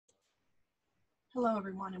Hello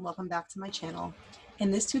everyone and welcome back to my channel.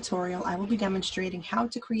 In this tutorial, I will be demonstrating how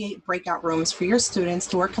to create breakout rooms for your students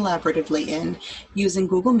to work collaboratively in using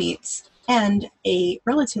Google Meets and a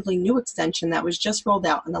relatively new extension that was just rolled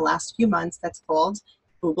out in the last few months that's called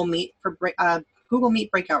Google Meet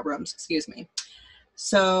Breakout Rooms, excuse me.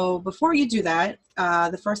 So before you do that,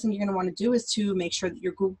 the first thing you're going to want to do is to make sure that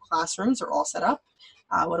your Google Classrooms are all set up.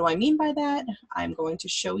 What do I mean by that? I'm going to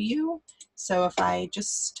show you. So if I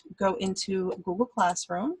just go into Google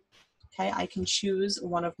Classroom, okay, I can choose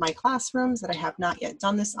one of my classrooms that I have not yet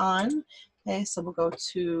done this on. Okay, so we'll go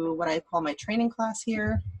to what I call my training class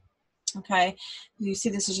here. Okay, you see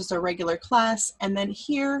this is just a regular class, and then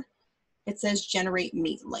here it says generate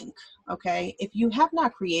meet link. Okay, if you have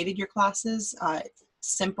not created your classes, it's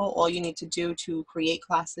simple. All you need to do to create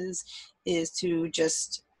classes is to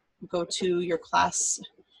just go to your class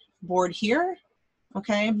board here.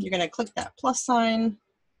 Okay, you're going to click that plus sign,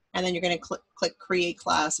 and then you're going to click create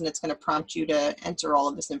class, and it's going to prompt you to enter all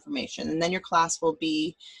of this information, and then your class will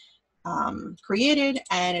be created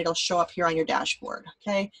and it'll show up here on your dashboard.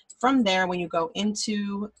 Okay, from there, when you go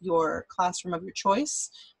into your classroom of your choice,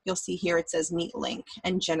 you'll see here it says meet link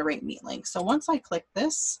and generate meet link. So once I click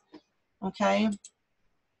this, okay,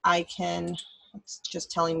 I can, it's just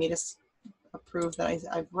telling me to approve that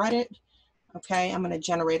I've read it. Okay, I'm going to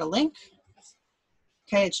generate a link.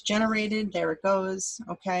 Okay, it's generated, there it goes,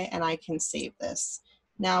 okay, and I can save this.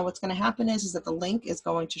 Now what's going to happen is that the link is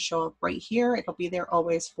going to show up right here. It'll be there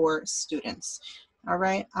always for students. All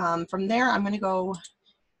right, from there I'm going to go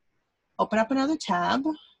open up another tab,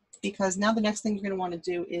 because now the next thing you're going to want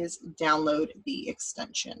to do is download the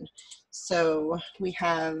extension. So we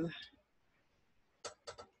have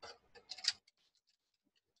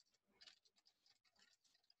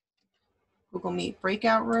Google Meet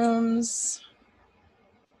Breakout Rooms.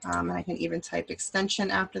 And I can even type extension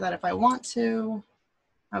after that if I want to.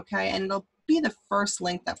 Okay, and it'll be the first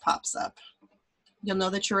link that pops up. You'll know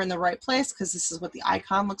that you're in the right place because this is what the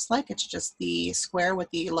icon looks like. It's just the square with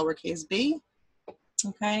the lowercase b.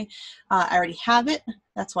 Okay, I already have it.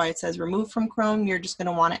 That's why it says remove from Chrome. You're just going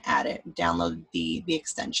to want to add it, download the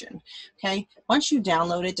extension. Okay, once you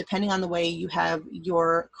download it, depending on the way you have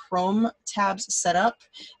your Chrome tabs set up,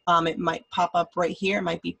 it might pop up right here. It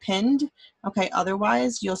might be pinned. Okay,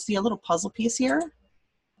 otherwise you'll see a little puzzle piece here.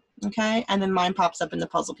 Okay, and then mine pops up in the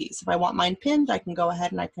puzzle piece. If I want mine pinned, I can go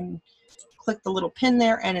ahead and I can click the little pin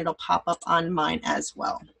there and it'll pop up on mine as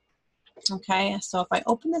well. Okay, so if I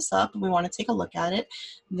open this up and we want to take a look at it,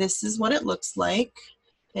 this is what it looks like.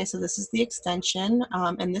 Okay, so this is the extension,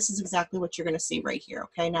 and this is exactly what you're going to see right here.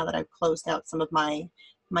 Okay, now that I've closed out some of my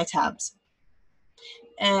tabs.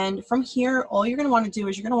 And from here, all you're going to want to do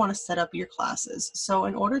is you're going to want to set up your classes. So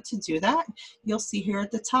in order to do that, you'll see here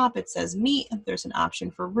at the top, it says Meet. There's an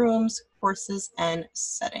option for rooms, courses, and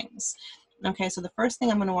settings. Okay, so the first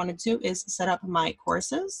thing I'm going to want to do is set up my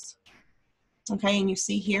courses. Okay, and you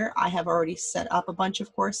see here, I have already set up a bunch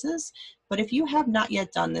of courses, but if you have not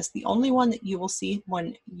yet done this, the only one that you will see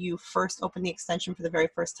when you first open the extension for the very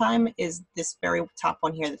first time is this very top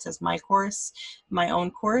one here that says My Course, My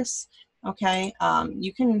Own Course. Okay,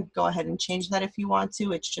 you can go ahead and change that if you want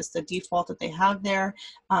to. It's just the default that they have there.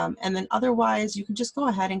 And then otherwise, you can just go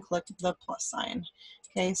ahead and click the plus sign.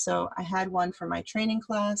 Okay, so I had one for my training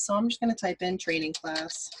class, so I'm just going to type in training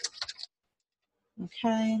class.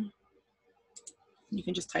 Okay. You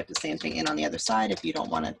can just type the same thing in on the other side if you don't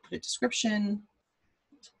want to put a description.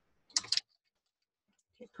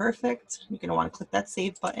 Okay, perfect. You're going to want to click that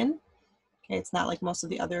save button. Okay, it's not like most of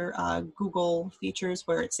the other Google features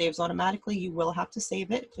where it saves automatically. You will have to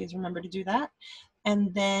save it. Please remember to do that.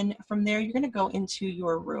 And then from there, you're going to go into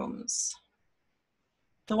your rooms.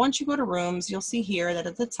 So once you go to rooms, you'll see here that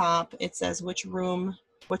at the top, it says which room,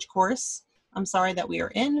 which course, that we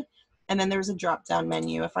are in. And then there's a drop-down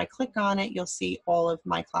menu. If I click on it, you'll see all of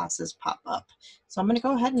my classes pop up. So I'm going to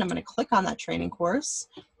go ahead and I'm going to click on that training course.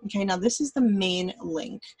 Okay, now this is the main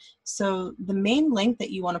link. So the main link that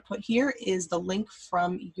you want to put here is the link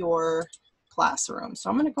from your classroom. So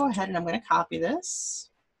I'm going to go ahead and I'm going to copy this.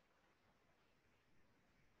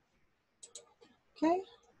 Okay,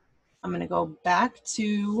 I'm going to go back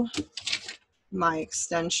to my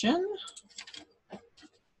extension.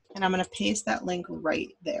 And I'm going to paste that link right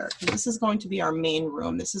there. This is going to be our main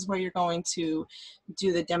room. This is where you're going to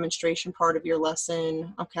do the demonstration part of your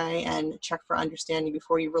lesson, okay, and check for understanding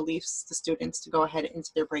before you release the students to go ahead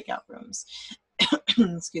into their breakout rooms.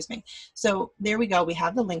 Excuse me. So there we go. We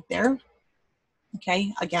have the link there.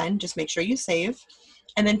 Okay, again, just make sure you save.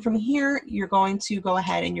 And then from here, you're going to go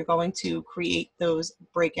ahead and you're going to create those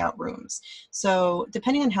breakout rooms. So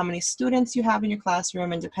depending on how many students you have in your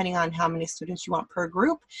classroom and depending on how many students you want per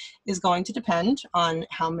group is going to depend on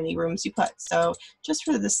how many rooms you put. So just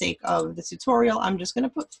for the sake of the tutorial, I'm just going to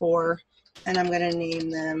put 4 and I'm going to name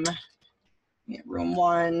them room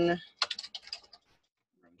 1, room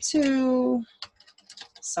 2,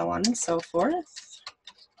 so on and so forth.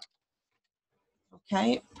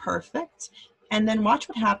 Okay, perfect. And then watch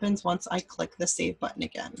what happens once I click the save button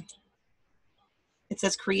again. It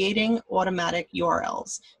says creating automatic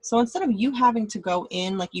URLs. So instead of you having to go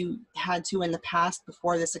in like you had to in the past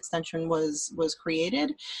before this extension was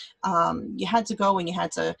created, you had to go and you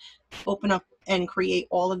had to open up and create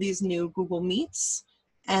all of these new Google Meets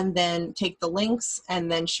and then take the links and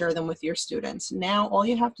then share them with your students. Now all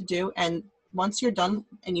you have to do, and once you're done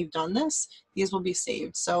and you've done this, these will be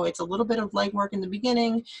saved. So it's a little bit of legwork in the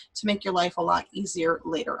beginning to make your life a lot easier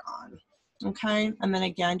later on. Okay, and then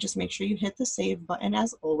again, just make sure you hit the save button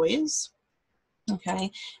as always.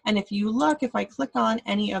 Okay, and if you look, if I click on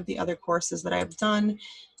any of the other courses that I've done,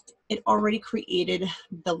 it already created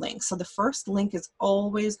the link. So the first link is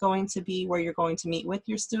always going to be where you're going to meet with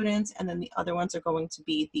your students, and then the other ones are going to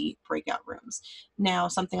be the breakout rooms. Now,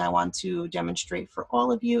 something I want to demonstrate for all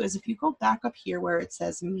of you is if you go back up here where it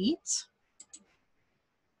says meet,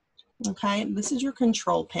 okay, this is your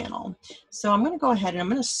control panel. So I'm going to go ahead and I'm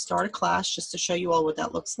going to start a class just to show you all what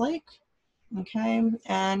that looks like. Okay,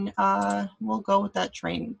 and we'll go with that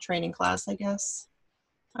training class, I guess.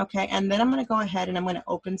 Okay, and then I'm going to go ahead and I'm going to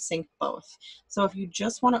open sync both. So if you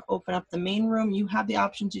just want to open up the main room, you have the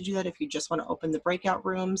option to do that. If you just want to open the breakout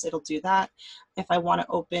rooms, it'll do that. If I want to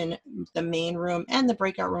open the main room and the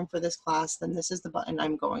breakout room for this class, then this is the button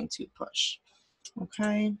I'm going to push.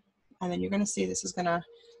 Okay, and then you're going to see this is going to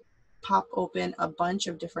pop open a bunch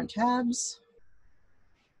of different tabs.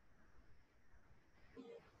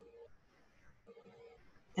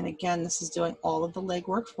 And again, this is doing all of the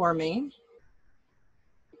legwork for me.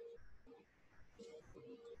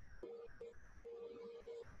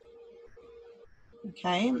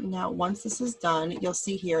 Okay, now once this is done, you'll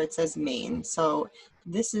see here it says main. So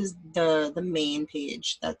this is the main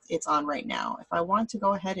page that it's on right now. If I want to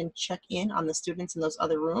go ahead and check in on the students in those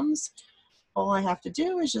other rooms, all I have to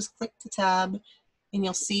do is just click the tab and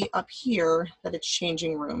you'll see up here that it's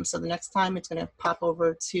changing rooms. So the next time it's going to pop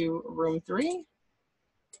over to room 3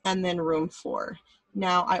 and then room 4.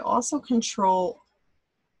 Now I also control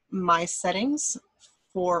my settings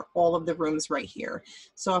for all of the rooms right here.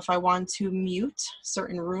 So if I want to mute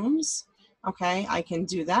certain rooms, okay, I can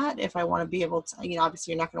do that. If I want to be able to, you know,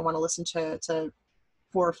 obviously you're not going to want to listen to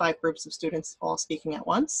 4 or 5 groups of students all speaking at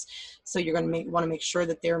once. So you're going to want to make sure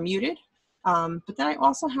that they're muted. But then I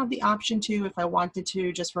also have the option to, if I wanted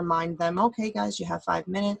to just remind them, okay guys, you have 5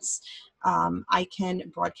 minutes. I can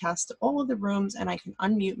broadcast to all of the rooms and I can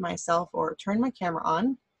unmute myself or turn my camera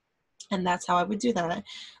on. And that's how I would do that.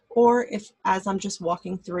 Or if, as I'm just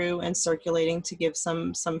walking through and circulating to give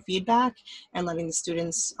some feedback and letting the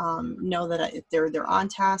students know that if they're on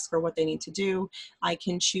task or what they need to do, I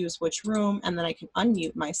can choose which room and then I can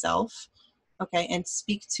unmute myself, okay, and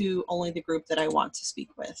speak to only the group that I want to speak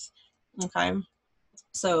with, okay?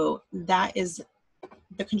 So that is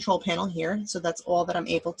the control panel here. So that's all that I'm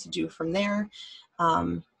able to do from there.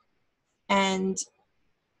 And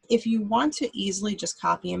if you want to easily just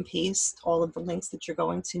copy and paste all of the links that you're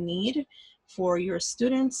going to need for your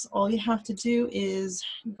students, all you have to do is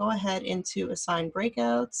go ahead into assign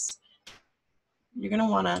breakouts. You're going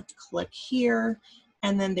to want to click here,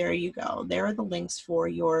 and then there you go. There are the links for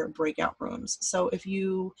your breakout rooms. So if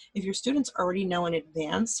your students already know in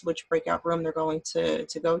advance which breakout room they're going to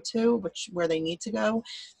go to, where they need to go,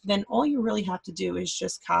 then all you really have to do is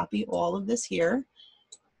just copy all of this here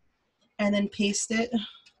and then paste it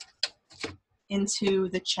into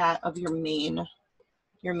the chat of your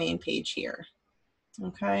main page here.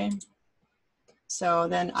 Okay, so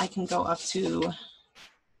then I can go up to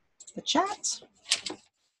the chat,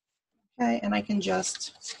 okay, and I can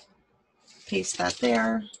just paste that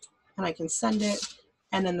there and I can send it,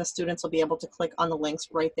 and then the students will be able to click on the links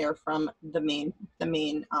right there from the main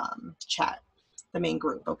chat, the main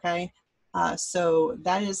group. Okay, so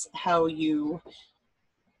that is how you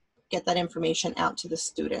get that information out to the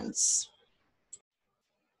students.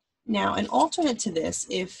 Now, an alternate to this,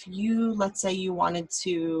 if you, let's say you wanted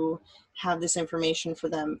to have this information for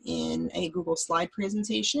them in a Google slide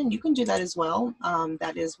presentation, you can do that as well.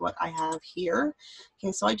 That is what I have here.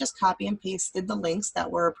 Okay, so I just copy and pasted the links that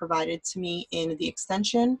were provided to me in the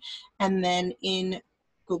extension, and then in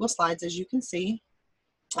Google Slides, as you can see,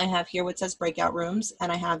 I have here what says breakout rooms,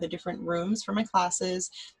 and I have the different rooms for my classes.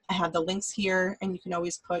 I have the links here, and you can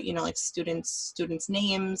always put, you know, like students'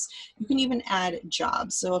 names. You can even add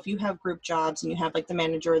jobs. So if you have group jobs and you have like the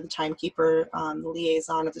manager, the timekeeper, the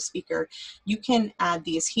liaison, or the speaker, you can add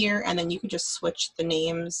these here, and then you can just switch the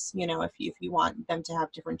names, you know, if you want them to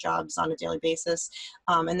have different jobs on a daily basis.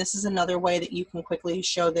 And this is another way that you can quickly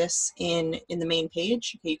show this in the main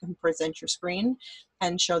page. Okay, you can present your screen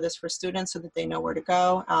and show this for students so that they know where to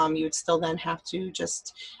go. You would still then have to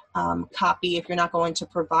just copy, if you're not going to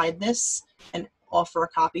provide this and offer a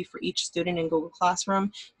copy for each student in Google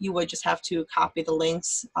Classroom, you would just have to copy the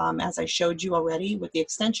links as I showed you already with the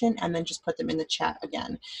extension, and then just put them in the chat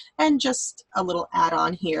again. And just a little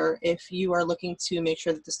add-on here, if you are looking to make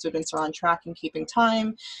sure that the students are on track and keeping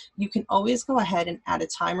time, you can always go ahead and add a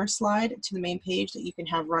timer slide to the main page that you can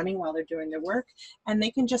have running while they're doing their work, and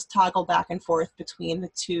they can just toggle back and forth between the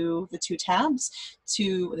two tabs.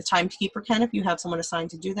 To the timekeeper can, if you have someone assigned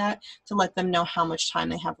to do that, to let them know how much time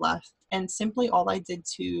they have left. And simply all I did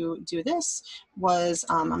to do this was,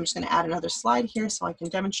 I'm just going to add another slide here so I can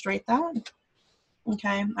demonstrate that.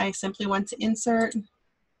 Okay, I simply went to insert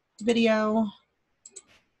video,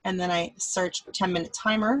 and then I searched 10-minute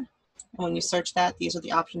timer. And when you search that, these are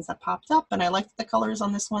the options that popped up, and I liked the colors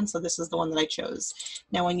on this one, so this is the one that I chose.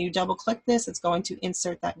 Now when you double click this, it's going to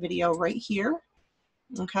insert that video right here.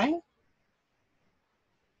 Okay.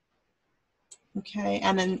 Okay,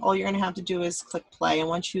 and then all you're going to have to do is click play. And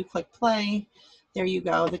once you click play, there you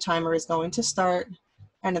go. The timer is going to start,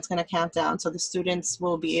 and it's going to count down. So the students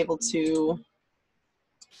will be able to,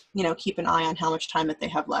 you know, keep an eye on how much time that they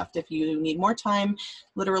have left. If you need more time,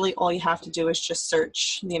 literally all you have to do is just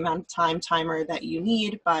search the amount of timer that you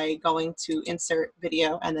need by going to insert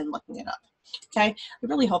video and then looking it up. Okay, I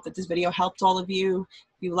really hope that this video helped all of you.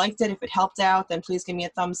 If you liked it, if it helped out, then please give me a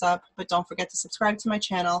thumbs up, but don't forget to subscribe to my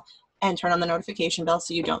channel and turn on the notification bell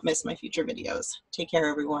so you don't miss my future videos. Take care,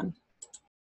 everyone.